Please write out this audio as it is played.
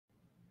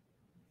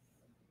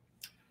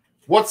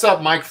What's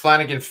up, Mike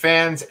Flanagan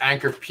fans?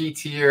 ANCHORPETE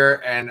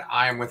here, and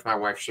I am with my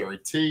wife, Shari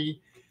T.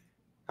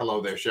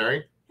 Hello there,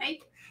 Shari.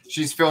 Hey.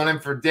 She's filling in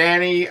for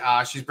Danny.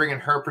 She's bringing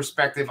her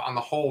perspective on the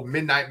whole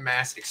Midnight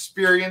Mass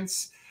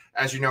experience.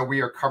 As you know,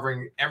 we are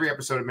covering every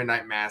episode of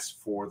Midnight Mass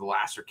for the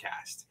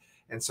Lastercast.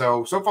 And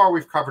so far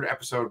we've covered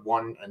episode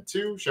 1 and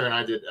 2. Shari and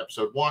I did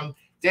episode 1.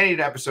 Danny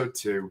did episode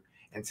 2.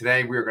 And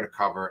today we are going to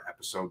cover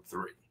episode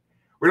 3.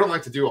 We don't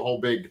like to do a whole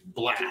big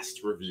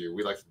blast review.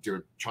 We like to do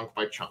it chunk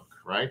by chunk,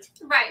 right?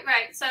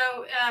 Right. So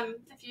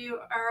if you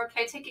are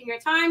okay taking your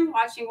time,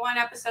 watching one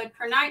episode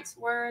per night,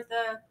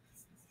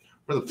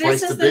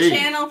 this is the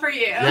channel for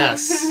you.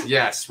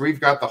 Yes. We've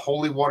got the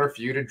holy water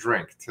for you to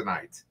drink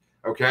tonight.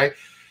 Okay?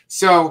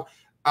 So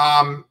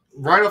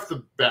right off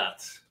the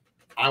bat,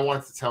 I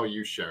wanted to tell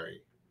you,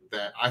 Shari,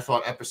 that I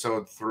thought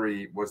episode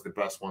 3 was the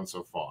best one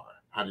so far.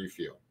 How do you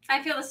feel?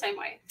 I feel the same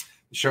way.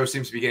 The show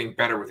seems to be getting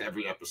better with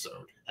every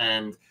episode.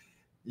 And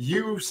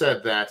you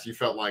said that you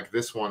felt like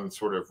this one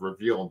sort of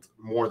revealed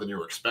more than you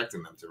were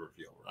expecting them to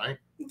reveal, right?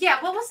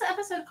 Yeah. What was the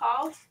episode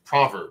called?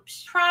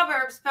 Proverbs.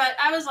 But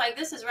I was like,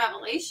 this is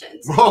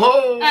Revelations.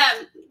 Whoa!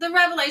 The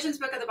Revelations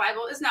book of the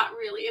Bible is not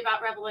really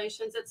about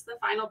Revelations. It's the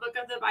final book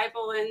of the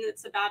Bible, and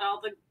it's about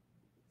all the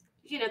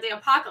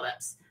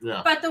apocalypse.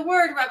 Yeah. But the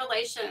word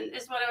revelation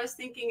is what I was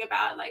thinking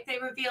about. Like, they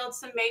revealed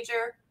some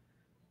major,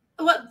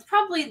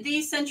 probably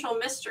the central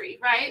mystery,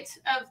 right,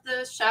 of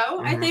the show.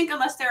 Mm-hmm. I think,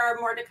 unless there are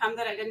more to come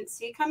that I didn't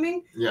see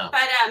coming. Yeah.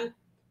 But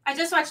I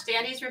just watched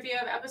Danny's review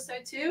of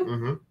episode 2,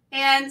 mm-hmm.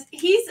 and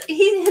he's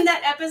in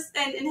that episode,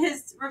 and in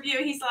his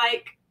review, he's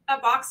like, a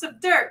box of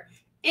dirt.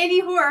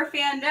 Any horror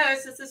fan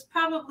knows this is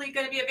probably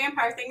going to be a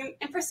vampire thing,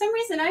 and for some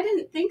reason, I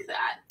didn't think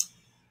that.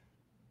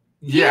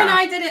 Yeah. You and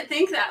I didn't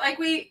think that. Like,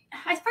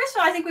 first of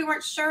all, I think we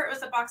weren't sure it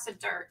was a box of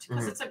dirt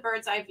because it's a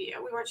bird's eye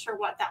view. We weren't sure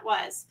what that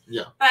was.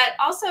 Yeah. But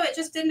also, it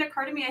just didn't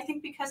occur to me, I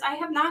think, because I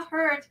have not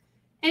heard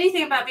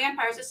anything about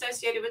vampires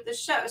associated with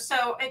this show.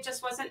 So it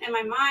just wasn't in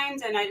my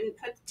mind, and I didn't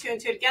put 2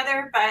 and 2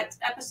 together. But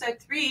episode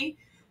 3,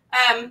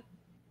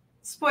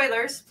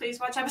 spoilers, please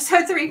watch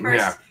episode 3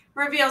 first,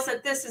 reveals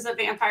that this is a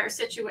vampire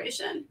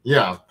situation.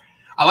 Yeah.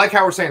 I like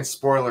how we're saying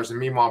spoilers, and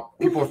meanwhile,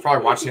 people have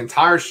probably watched the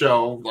entire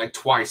show like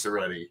twice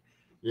already.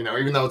 You know,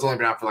 even though it's only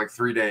been out for like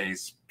 3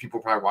 days,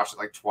 people probably watch it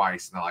like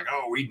twice, and they're like,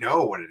 "Oh, we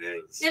know what it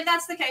is." If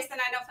that's the case, then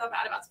I don't feel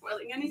bad about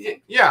spoiling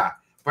anything. Yeah,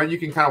 but you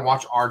can kind of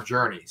watch our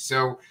journey.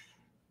 So,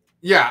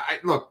 yeah,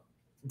 look,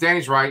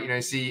 Danny's right. You know,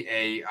 you see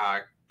a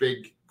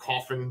big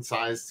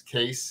coffin-sized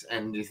case,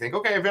 and you think,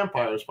 okay, a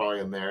vampire is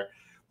probably in there.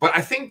 But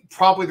I think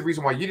probably the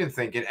reason why you didn't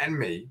think it, and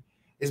me,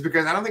 is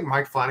because I don't think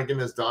Mike Flanagan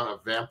has done a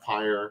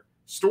vampire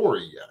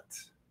story yet.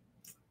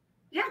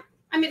 Yeah.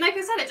 I mean, like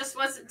I said,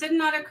 it did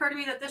not occur to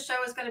me that this show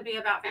was going to be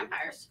about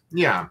vampires.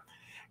 Yeah.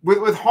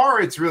 With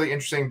horror, it's really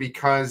interesting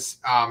because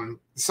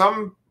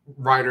some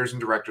writers and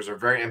directors are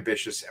very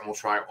ambitious and will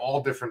try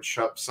all different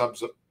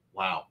subgenres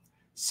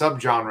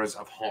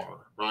of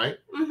horror, right?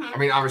 Mm-hmm. I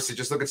mean, obviously,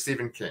 just look at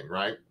Stephen King,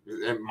 right?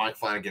 And Mike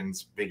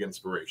Flanagan's big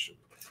inspiration.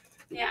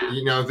 Yeah.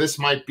 You know, this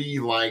might be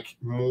like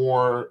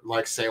more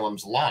like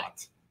Salem's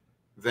Lot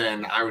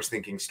than I was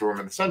thinking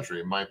Storm of the Century.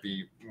 It might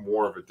be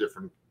more of a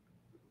different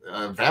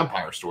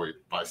vampire story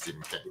by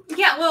Stephen King.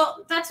 Yeah,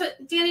 well, that's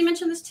what Danny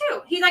mentioned this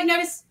too. He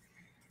noticed.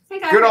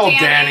 Good old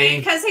Danny,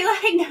 because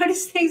he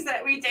noticed things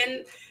that we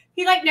didn't.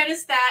 He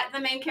noticed that the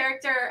main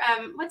character,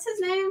 what's his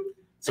name?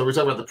 So we're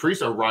talking about the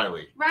priest or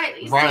Riley?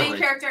 Riley's the main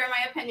character, in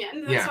my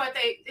opinion. That's what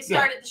they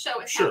started the show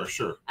with. Sure.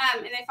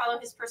 And they follow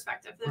his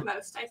perspective the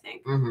most, I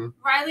think. Mm-hmm.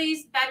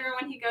 Riley's bedroom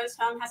when he goes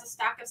home has a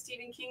stack of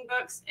Stephen King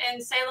books, and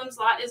Salem's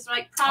Lot is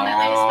like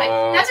prominently displayed.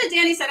 That's what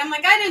Danny said. I'm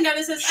like, I didn't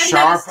notice this.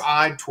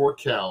 Sharp-eyed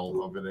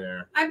Torkel over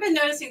there. I've been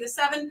noticing the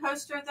 7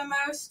 poster the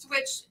most,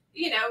 which,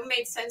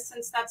 made sense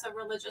since that's a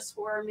religious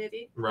horror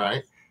movie.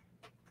 Right.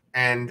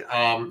 And,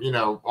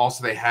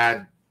 also they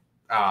had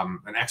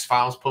an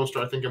X-Files poster,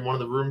 I think, in one of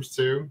the rooms,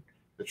 too.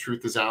 The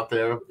truth is out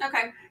there.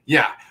 Okay.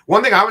 Yeah.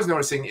 One thing I was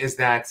noticing is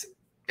that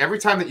every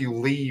time that you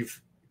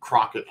leave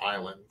Crockett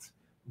Island,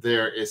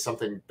 there is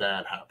something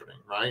bad happening,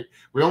 right?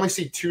 We only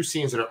see 2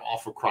 scenes that are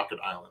off of Crockett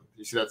Island.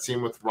 You see that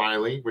scene with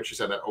Riley, which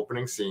is at that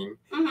opening scene,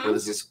 where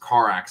there's this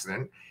car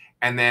accident.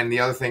 And then the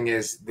other thing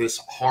is this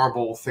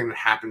horrible thing that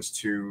happens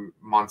to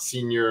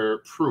Monsignor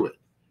Pruitt,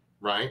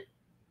 right?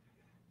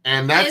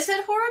 And that's... Is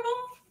it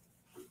horrible?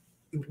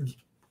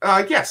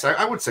 Yes,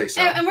 I would say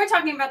so. And we're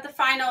talking about the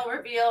final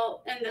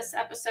reveal in this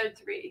episode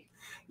 3.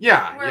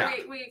 Yeah. Where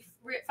we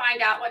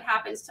find out what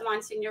happens to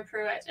Monsignor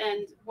Pruitt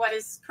and what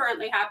is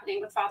currently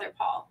happening with Father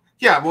Paul.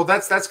 Yeah, well,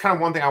 that's kind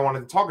of one thing I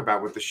wanted to talk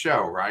about with the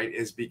show, right?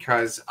 Is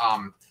because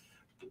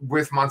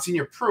with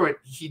Monsignor Pruitt,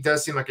 he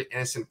does seem like an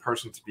innocent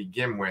person to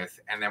begin with,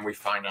 and then we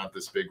find out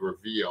this big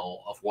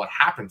reveal of what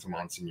happened to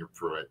Monsignor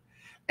Pruitt.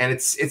 And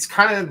it's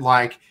kind of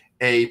like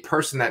a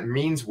person that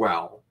means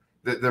well.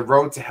 The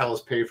road to hell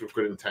is paved with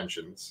good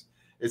intentions.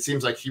 It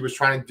seems like he was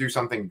trying to do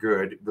something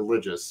good,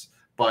 religious,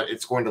 but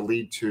it's going to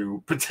lead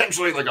to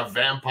potentially like a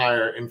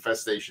vampire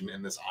infestation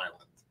in this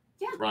island.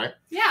 Yeah. Right?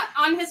 Yeah,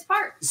 on his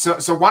part. So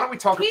why don't we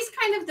talk... He's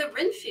kind of the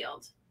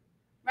Renfield,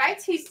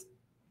 right?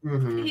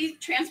 he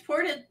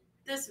transported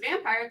this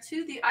vampire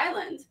to the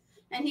island,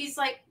 and he's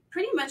like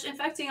pretty much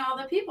infecting all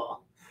the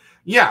people.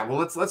 Yeah,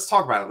 well, let's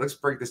talk about it. Let's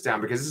break this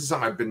down because this is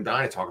something I've been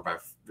dying to talk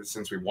about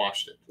since we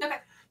watched it. Okay.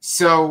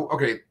 So,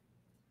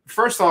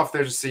 first off,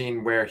 there's a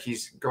scene where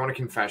he's going to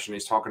confession.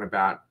 He's talking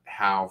about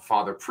how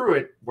Father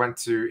Pruitt went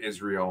to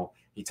Israel.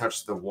 He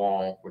touched the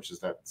wall, which is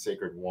that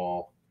sacred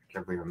wall. I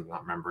can't believe I'm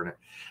not remembering it.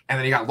 And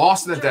then he got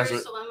lost in the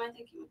desert. I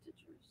think he went to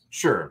Jerusalem.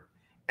 Sure.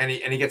 And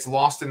he gets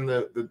lost in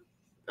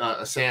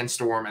a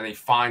sandstorm, and he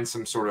finds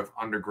some sort of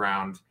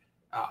underground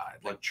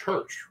like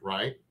church,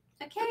 right?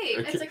 A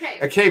cave. It's a cave.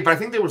 A cave, but I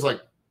think there was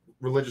like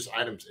religious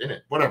items in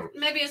it. Whatever.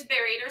 Maybe it's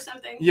buried or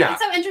something. Yeah.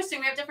 It's so interesting.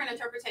 We have different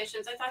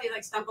interpretations. I thought he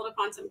like stumbled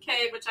upon some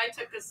cave, which I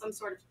took as some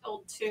sort of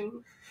old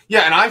tomb.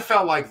 Yeah, and I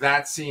felt like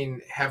that scene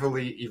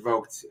heavily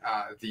evoked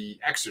The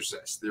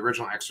Exorcist, the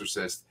original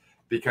Exorcist,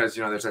 because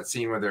there's that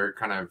scene where they're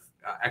kind of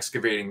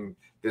excavating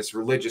this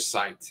religious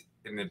site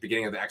in the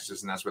beginning of The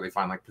Exorcist, and that's where they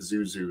find like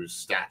Pazuzu's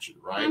statue,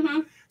 right?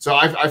 So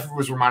I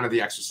was reminded of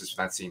The Exorcist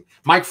for that scene.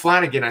 Mike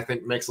Flanagan, I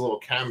think, makes a little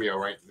cameo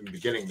right in the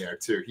beginning there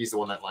too. He's the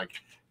one that like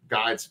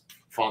guides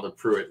Father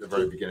Pruitt at the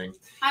very beginning.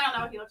 I don't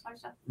know what he looks like.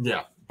 So.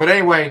 Yeah, but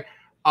anyway,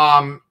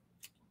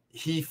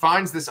 he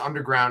finds this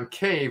underground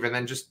cave, and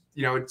then just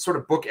it sort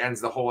of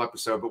bookends the whole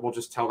episode. But we'll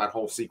just tell that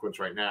whole sequence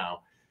right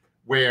now,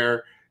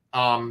 where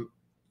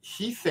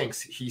he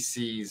thinks he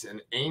sees an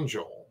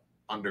angel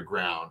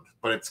underground,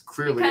 but it's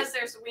clearly because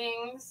there's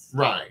wings,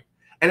 right?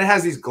 And it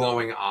has these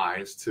glowing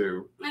eyes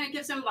too, and it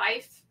gives him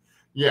life.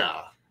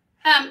 Yeah.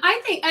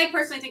 I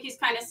personally think he's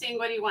kind of seeing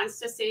what he wants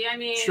to see. I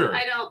mean, sure.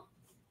 I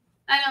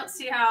don't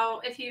see how,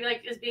 if he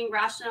like is being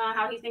rational,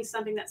 how he thinks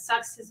something that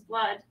sucks his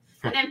blood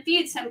and then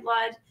feeds him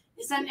blood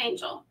is an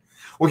angel.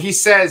 Well, he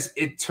says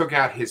it took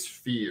out his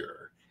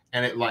fear,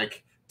 and it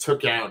like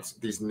took out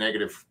these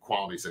negative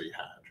qualities that he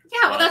had.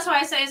 Yeah, well, that's why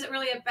I say, is it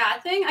really a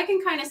bad thing? I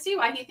can kind of see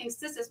why he thinks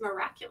this is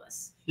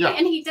miraculous. Yeah.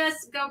 And he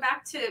does go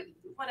back to,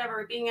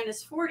 whatever, being in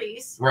his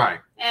 40s. Right.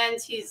 And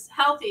he's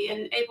healthy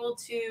and able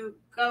to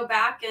go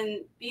back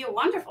and be a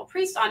wonderful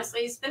priest,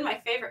 honestly. He's been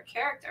my favorite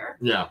character.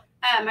 Yeah.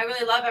 I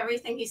really love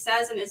everything he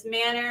says, and his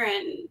manner,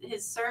 and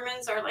his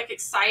sermons are, like,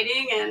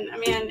 exciting. And, I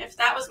mean, if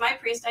that was my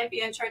priest, I'd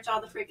be in church all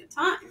the freaking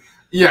time.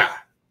 Yeah.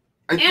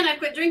 And I'd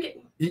quit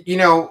drinking.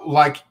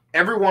 Like,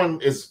 everyone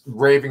is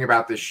raving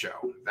about this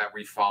show that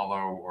we follow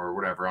or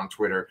whatever on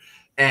Twitter.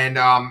 And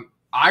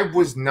I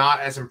was not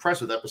as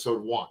impressed with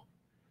episode 1.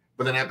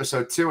 But then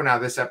episode 2, and now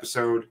this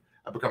episode,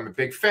 I've become a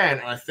big fan.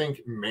 And I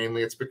think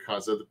mainly it's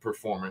because of the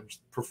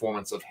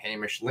performance of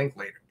Hamish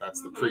Linklater.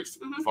 That's the priest,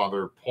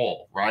 Father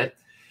Paul, right?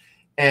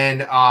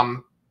 And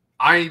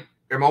I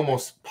am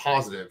almost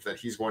positive that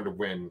he's going to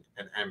win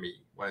an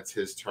Emmy when it's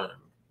his turn.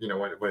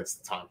 When it's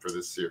the time for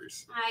this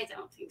series. I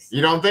don't think so.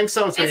 You don't think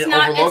so? It's going to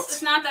get overlooked?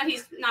 It's not that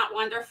he's not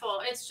wonderful.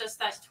 It's just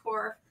that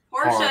horror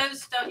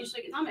shows don't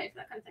usually get nominated for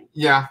that kind of thing.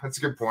 Yeah, that's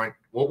a good point.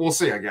 We'll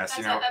see, I guess,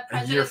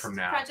 that's a year from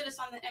now. Prejudice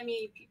on the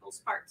Emmy people's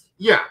part.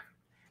 Yeah.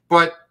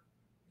 But,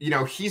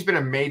 he's been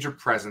a major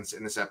presence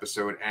in this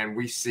episode, and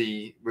we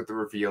see with the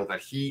reveal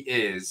that he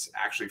is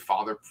actually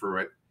Father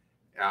Pruitt.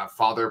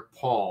 Father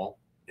Paul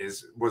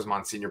was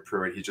Monsignor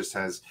Pruitt. He just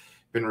has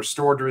been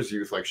restored to his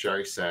youth, like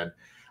Shari said.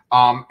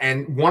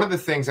 And one of the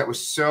things that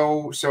was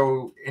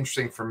so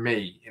interesting for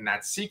me in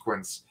that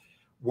sequence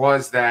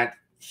was that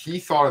he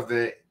thought of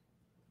the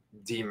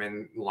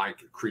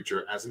demon-like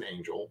creature as an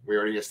angel. We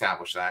already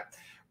established that.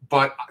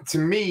 But to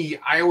me,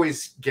 I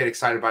always get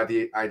excited by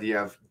the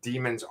idea of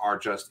demons are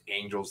just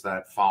angels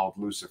that followed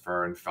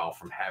Lucifer and fell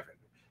from heaven.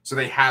 So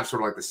they have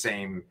sort of like the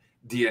same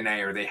DNA,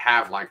 or they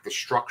have like the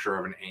structure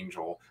of an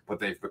angel, but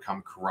they've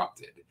become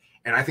corrupted.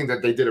 And I think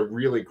that they did a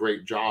really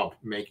great job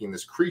making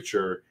this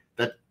creature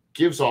that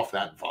gives off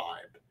that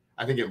vibe.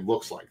 I think it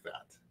looks like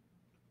that,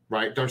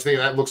 right? Don't you think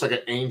that looks like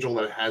an angel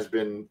that has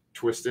been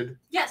twisted?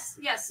 Yes.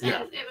 Yeah.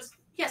 And it was,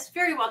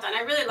 very well done.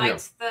 I really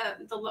liked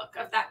the look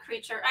of that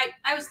creature.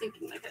 I was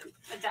thinking like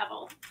a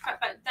devil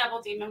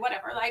demon,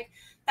 whatever. Like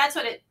that's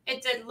what it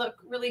did look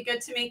really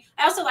good to me.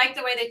 I also like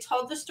the way they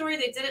told the story.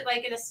 They did it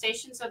like in a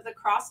Stations of the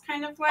Cross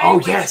kind of way. Oh,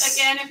 which, yes.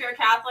 Again, if you're a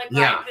Catholic,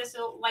 like this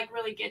will like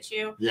really get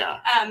you. Yeah.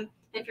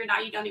 If you're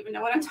not, you don't even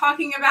know what I'm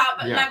talking about.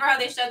 But remember how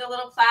they showed the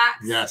little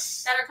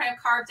plaques that are kind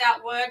of carved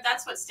out wood?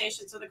 That's what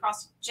Stations of the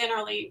Cross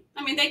generally,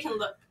 I mean, they can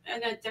look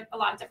in a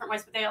lot of different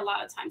ways, but they a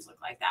lot of times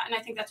look like that. And I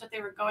think that's what they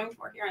were going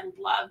for here, and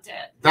loved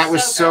it. That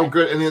was so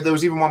good. And there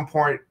was even one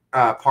part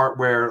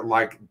where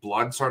like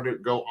blood started to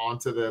go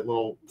onto the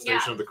little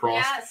Station of the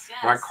Cross,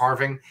 right?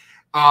 Carving.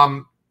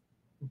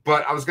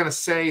 But I was going to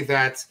say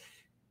that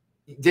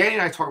Danny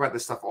and I talk about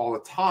this stuff all the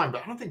time,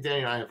 but I don't think Danny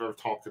and I have ever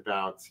talked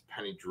about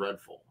Penny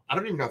Dreadful. I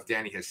don't even know if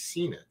Danny has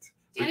seen it.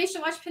 Danny should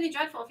watch Penny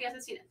Dreadful if he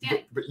hasn't seen it.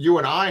 Danny. But you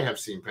and I have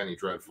seen Penny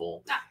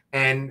Dreadful.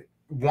 And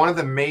one of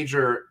the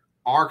major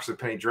arcs of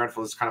Penny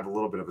Dreadful, is kind of a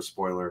little bit of a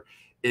spoiler,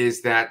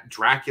 is that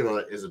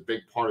Dracula is a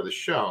big part of the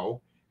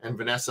show, and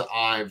Vanessa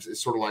Ives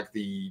is sort of like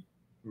the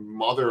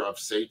mother of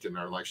Satan,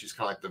 or like she's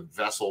kind of like the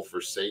vessel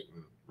for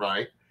Satan,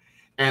 right?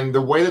 And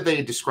the way that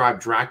they describe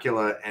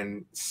Dracula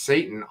and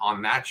Satan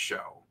on that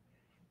show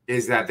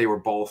is that they were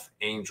both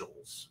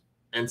angels.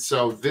 And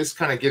so this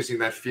kind of gives you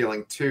that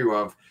feeling too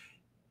of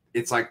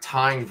it's like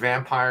tying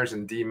vampires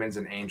and demons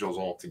and angels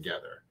all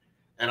together.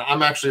 And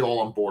I'm actually all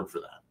on board for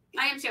that.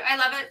 I am too. I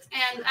love it.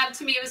 And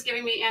to me, it was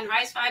giving me Anne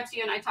Rice vibes.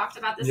 You and I talked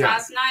about this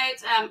last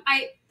night.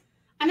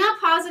 I'm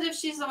not positive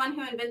she's the one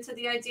who invented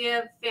the idea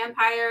of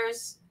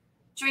vampires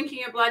drinking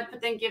your blood,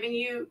 but then giving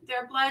you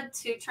their blood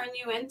to turn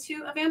you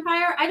into a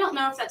vampire. I don't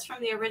know if that's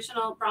from the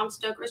original Bram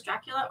Stoker's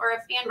Dracula or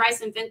if Anne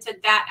Rice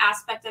invented that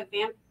aspect of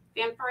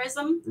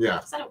vampirism.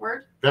 Yeah. Is that a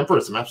word?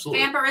 Vampirism,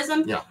 absolutely.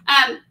 Vampirism? Yeah.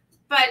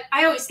 But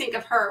I always think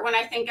of her when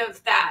I think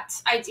of that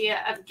idea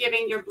of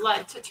giving your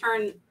blood to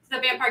turn the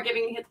vampire,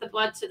 giving the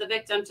blood to the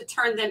victim to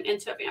turn them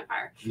into a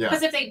vampire.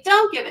 Because if they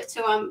don't give it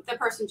to them, the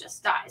person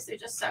just dies. They're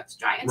just sucked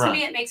dry. And to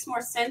me, it makes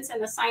more sense in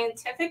the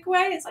scientific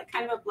way. It's like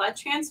kind of a blood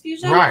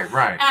transfusion. Right.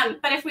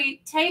 But if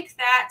we take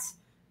that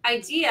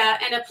idea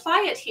and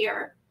apply it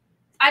here,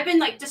 I've been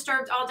like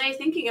disturbed all day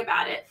thinking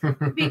about it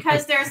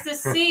because there's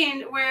this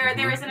scene where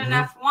there isn't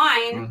enough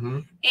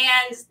wine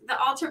and the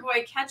altar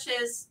boy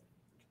catches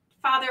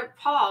Father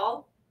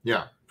Paul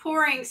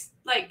pouring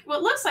like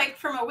what looks like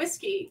from a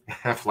whiskey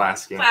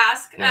flask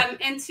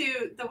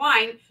into the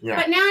wine.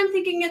 But now I'm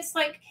thinking it's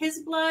like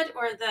his blood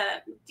or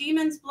the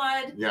demon's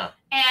blood.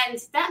 And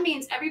that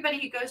means everybody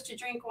who goes to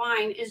drink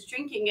wine is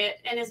drinking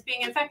it and is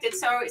being infected.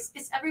 So is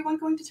everyone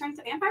going to turn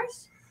into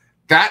vampires?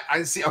 That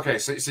I see. Okay,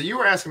 so you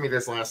were asking me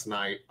this last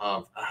night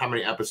of how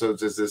many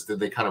episodes is this? Did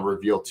they kind of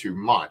reveal too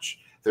much?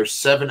 There's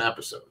 7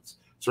 episodes.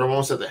 So we're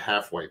almost at the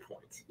halfway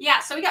point. Yeah,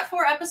 so we got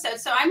 4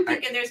 episodes. So I'm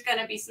thinking there's going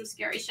to be some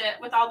scary shit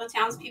with all the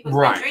townspeople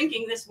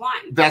drinking this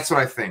wine. That's what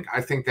I think. I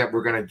think that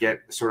we're going to get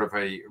sort of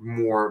a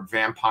more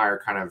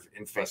vampire kind of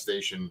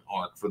infestation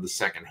arc for the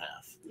second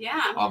half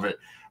of it.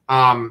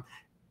 And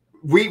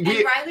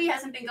Riley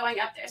hasn't been going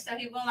up there, so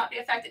he will not be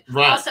affected.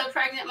 Also,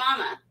 pregnant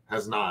mama.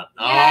 Has not.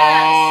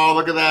 Yes. Oh,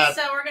 look at that.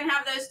 So we're going to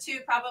have those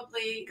 2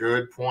 probably.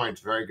 Good point.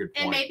 Very good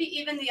point. And maybe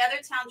even the other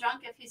town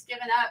drunk if he's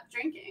given up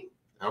drinking.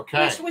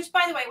 Okay. Which,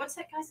 by the way, what's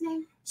that guy's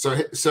name?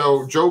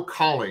 So Joe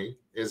Colley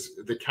is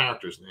the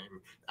character's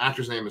name. The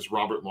actor's name is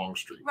Robert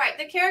Longstreet. Right.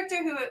 The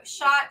character who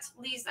shot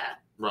Lisa.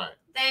 Right.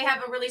 They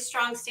have a really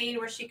strong scene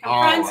where she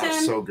confronts him.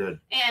 Oh, so good.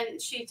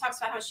 And she talks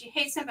about how she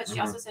hates him, but she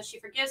also says she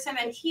forgives him.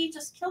 And he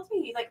just killed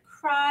me. He like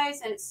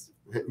cries, and it's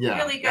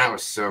really good. That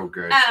was so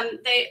good.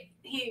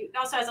 He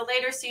also has a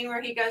later scene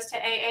where he goes to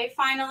AA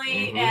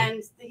finally,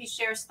 and he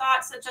shares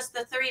thoughts. That just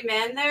the 3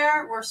 men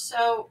there were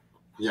so.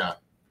 Yeah.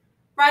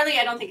 Riley,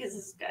 I don't think is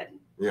as good.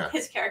 Yeah.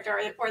 His character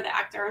or the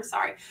actor, I'm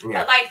sorry.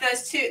 But like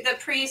those 2, the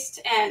priest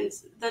and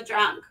the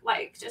drunk,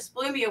 like just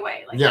blew me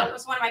away. Like it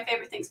was one of my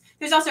favorite things.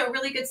 There's also a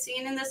really good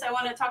scene in this I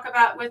want to talk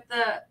about with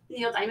the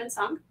Neil Diamond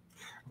song.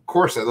 Of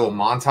course, that little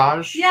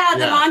montage. Yeah,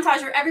 the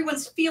montage where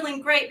everyone's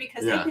feeling great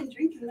because they've been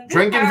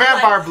drinking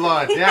vampire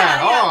blood.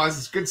 Oh, this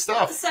is good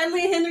stuff.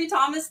 Suddenly, Henry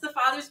Thomas, the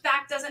father's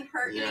back doesn't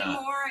hurt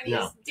anymore, and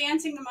he's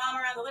dancing the mom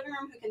around the living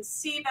room who can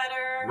see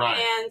better.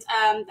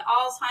 And the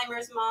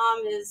Alzheimer's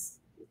mom is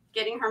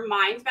getting her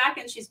mind back,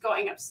 and she's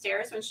going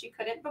upstairs when she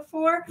couldn't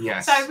before.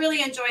 Yes. So I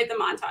really enjoyed the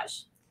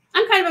montage.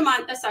 I'm kind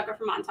of a sucker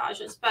for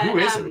montages, but who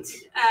isn't?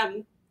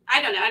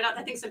 I don't know.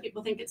 I think some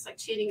people think it's like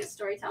cheating at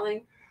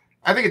storytelling.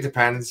 I think it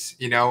depends.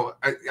 You know,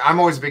 I'm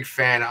always a big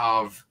fan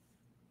of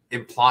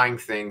implying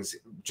things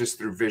just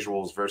through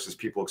visuals versus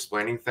people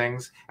explaining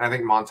things. And I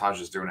think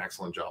montages do an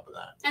excellent job of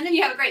that. And then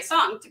you have a great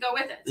song to go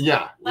with it.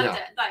 Yeah. Loved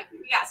it. Like,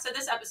 so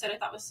this episode I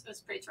thought was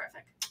pretty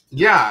terrific.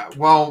 Yeah.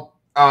 Well,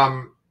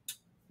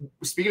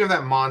 speaking of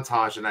that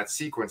montage and that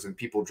sequence and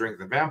people drink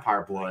the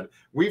vampire blood,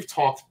 we've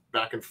talked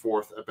back and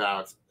forth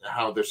about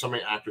how there's so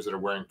many actors that are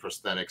wearing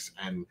prosthetics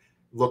and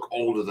look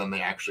older than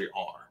they actually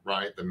are,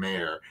 right? The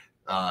mayor,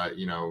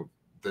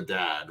 the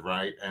dad,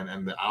 right?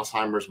 And the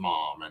Alzheimer's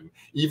mom, and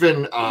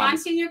even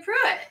Monsignor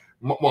Pruitt.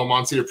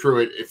 Monsignor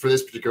Pruitt for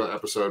this particular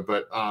episode,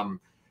 but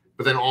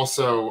then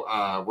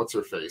also what's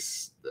her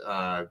face?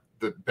 The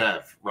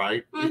Bev,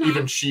 right?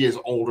 Even she is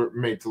older,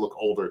 made to look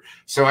older.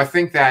 So I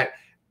think that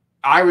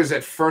I was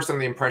at first under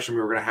the impression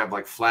we were going to have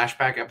like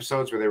flashback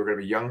episodes where they were going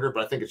to be younger,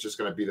 but I think it's just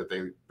going to be that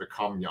they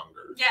become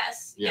younger.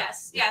 Yes.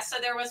 So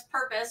there was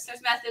purpose.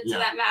 There's method to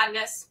that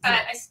madness, but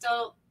I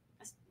still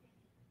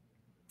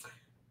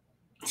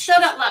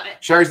don't love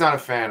it. Shari's not a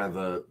fan of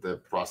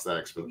the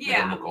prosthetics, but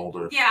they look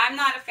older. Yeah, I'm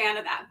not a fan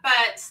of that,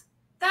 but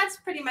that's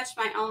pretty much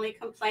my only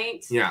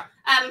complaint. Yeah.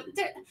 I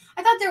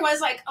thought there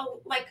was like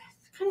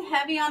kind of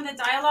heavy on the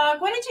dialogue.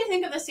 What did you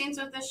think of the scenes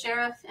with the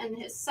sheriff and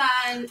his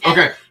son?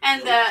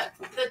 And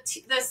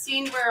the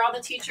scene where all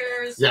the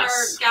teachers are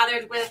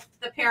gathered with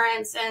the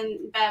parents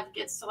and Bev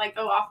gets to like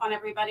go off on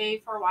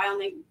everybody for a while.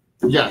 And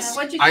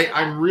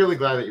I'm really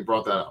glad that you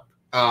brought that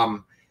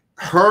up.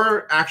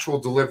 Her actual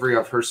delivery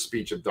of her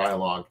speech of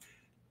dialogue,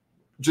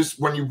 just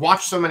when you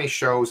watch so many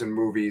shows and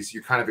movies,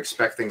 you kind of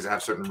expect things to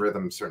have certain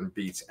rhythms, certain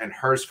beats, and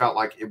hers felt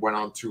like it went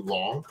on too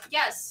long.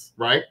 Yes.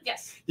 Right?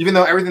 Yes. Even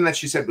though everything that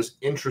she said was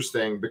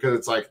interesting because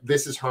it's like,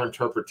 this is her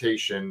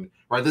interpretation,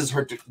 right? This is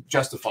her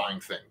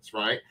justifying things,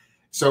 right?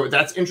 So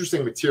that's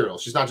interesting material.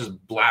 She's not just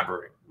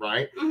blabbering,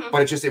 right?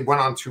 But it went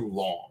on too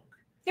long.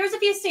 There was a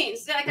few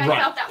scenes like I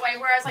felt that way,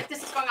 where I was like,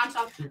 "This is going on too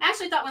long." I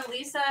actually thought when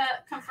Lisa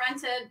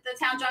confronted the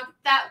town drunk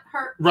that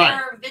her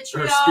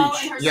vitriol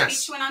and her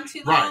speech went on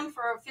too long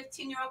for a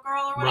 15-year-old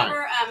girl or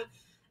whatever.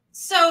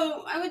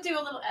 So I would do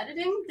a little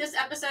editing. This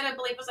episode, I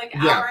believe, was like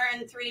an hour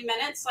and 3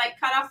 minutes. Like,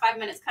 cut off 5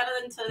 minutes, cut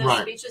it into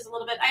the speeches a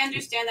little bit. I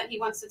understand that he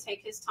wants to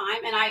take his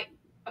time, and I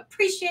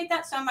appreciate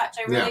that so much.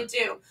 I really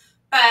do.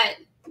 But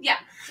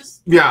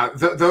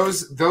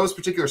those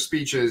particular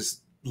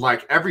speeches,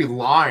 like every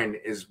line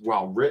is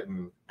well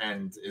written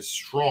and is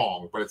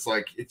strong, but it's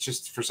like it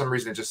just for some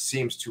reason it just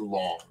seems too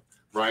long,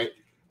 right?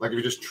 Like if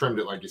you just trimmed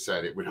it, like you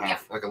said, it would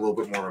have like a little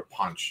bit more of a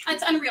punch.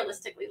 It's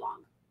unrealistically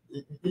long.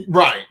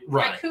 Right.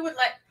 Like who would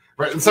let?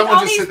 Right, and someone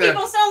just sit there.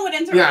 Someone would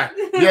interrupt.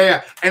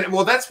 Yeah. And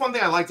well, that's one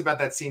thing I liked about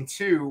that scene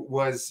too.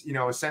 Was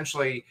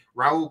essentially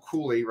Rahul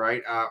Kohli,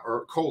 right?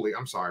 Rahul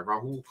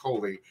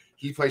Kohli.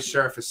 He plays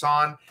Sheriff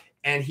Hassan,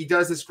 and he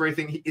does this great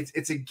thing.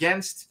 It's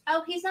against.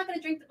 Oh, he's not going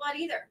to drink the blood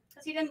either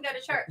because he didn't go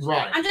to church.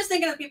 Right. I'm just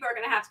thinking that people are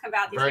going to have to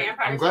combat these vampires.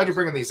 I'm glad you're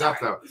bringing these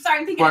up, though. Sorry,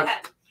 I'm thinking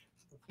ahead.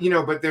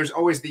 But there's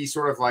always the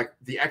sort of like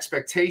the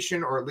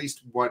expectation, or at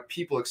least what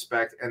people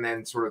expect, and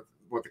then sort of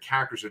what the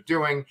characters are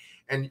doing,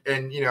 and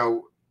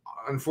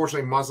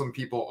unfortunately, Muslim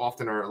people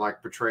often are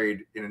like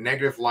portrayed in a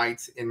negative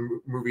light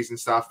in movies and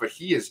stuff, but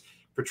he is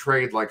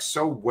portrayed like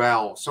so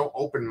well, so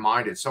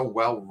open-minded, so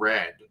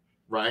well-read,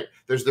 right?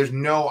 There's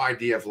no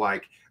idea of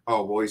like,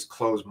 oh, well, he's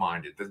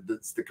closed-minded.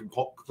 That's the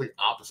complete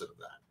opposite of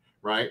that,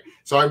 right?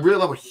 So I really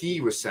love what he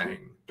was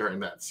saying during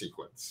that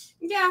sequence.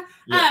 Yeah.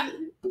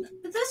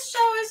 This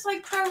show is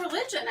like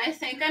pro-religion, I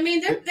think. I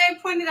mean, they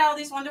pointed out all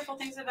these wonderful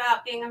things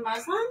about being a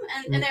Muslim,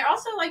 and they're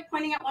also like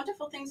pointing out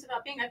wonderful things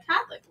about being a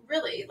Catholic,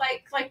 really.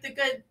 Like the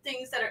good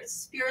things that are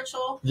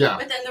spiritual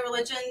within the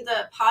religion,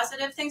 the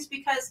positive things,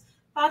 because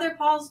Father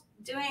Paul's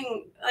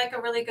doing like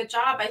a really good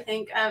job, I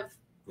think, of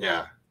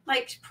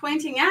like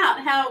pointing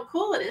out how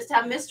cool it is to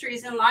have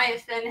mysteries in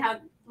life and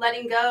how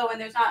letting go,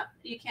 and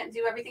you can't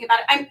do everything about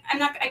it.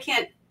 I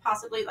can't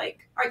possibly like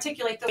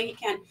articulate the way he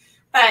can,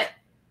 but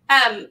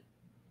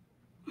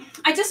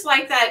I just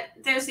like that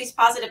there's these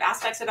positive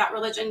aspects about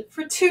religion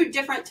for two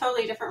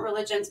totally different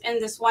religions in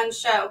this one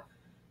show.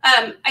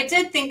 I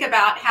did think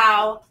about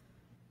how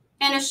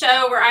in a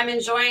show where I'm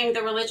enjoying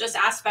the religious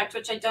aspect,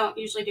 which I don't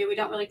usually do, we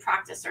don't really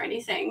practice or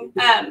anything.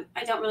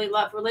 I don't really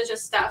love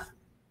religious stuff.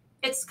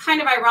 It's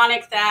kind of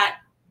ironic that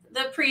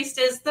the priest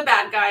is the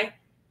bad guy,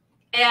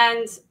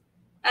 and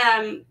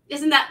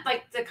isn't that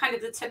like the kind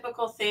of the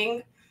typical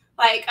thing?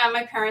 Like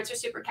my parents are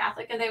super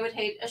Catholic, and they would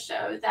hate a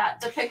show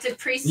that depicted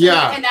priests in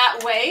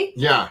that way.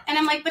 Yeah, and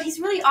I'm like, but he's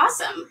really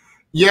awesome.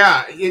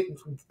 Yeah,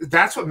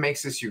 that's what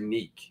makes this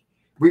unique.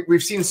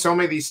 We've seen so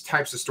many of these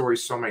types of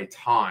stories so many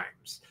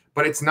times,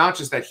 but it's not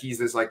just that he's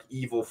this like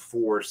evil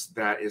force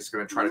that is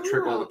going to try to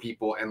trick all the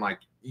people and like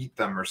eat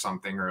them or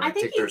something, or like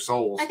take their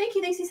souls. I think he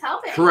thinks he's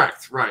helping.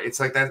 Correct, right? It's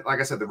like that. Like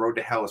I said, the road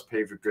to hell is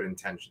paved with good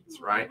intentions,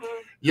 right?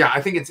 Yeah,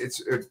 I think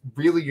it's a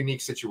really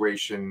unique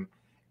situation.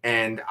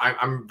 And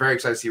I'm very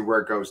excited to see where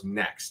it goes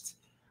next.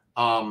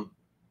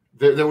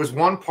 There was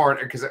one part,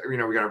 because we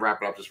got to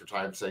wrap it up just for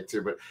time's sake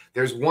too. But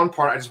there's one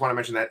part I just want to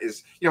mention that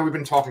is, we've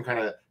been talking kind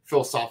of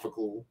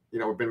philosophical.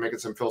 We've been making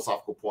some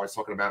philosophical points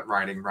talking about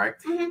writing, right?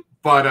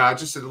 But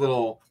just a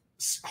little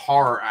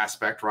horror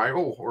aspect, right?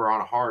 Oh, we're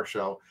on a horror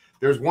show.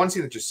 There's one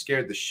scene that just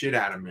scared the shit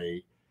out of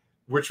me,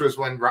 which was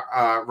when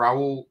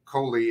Rahul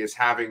Kohli is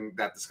having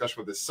that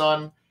discussion with his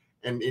son.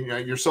 And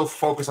you're so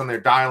focused on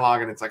their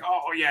dialogue, and it's like,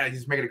 oh yeah,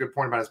 he's making a good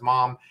point about his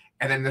mom,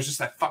 and then there's just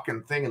that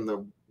fucking thing in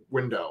the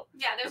window.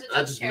 Yeah, there's a jump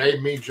that just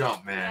made me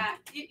jump, man.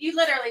 Yeah, you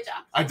literally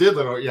jumped. I did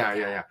literally,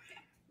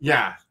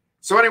 yeah.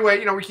 So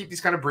anyway, we keep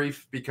these kind of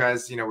brief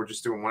because we're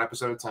just doing one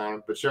episode at a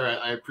time. But sure,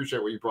 I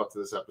appreciate what you brought to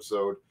this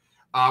episode.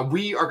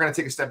 We are going to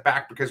take a step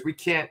back because we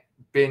can't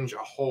binge a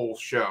whole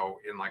show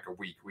in like a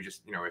week. We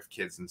just, have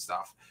kids and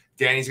stuff.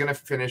 Danny's going to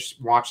finish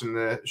watching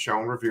the show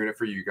and reviewing it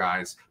for you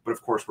guys. But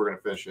of course, we're going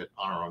to finish it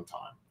on our own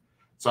time.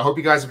 So I hope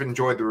you guys have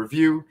enjoyed the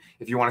review.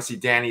 If you want to see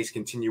Danny's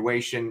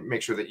continuation,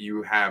 make sure that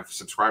you have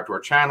subscribed to our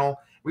channel.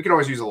 We could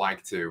always use a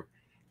like too.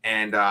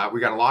 And we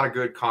got a lot of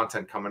good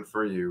content coming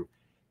for you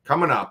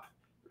coming up.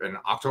 And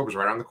October's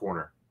right around the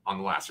corner on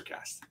the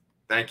Lastercast.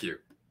 Thank you.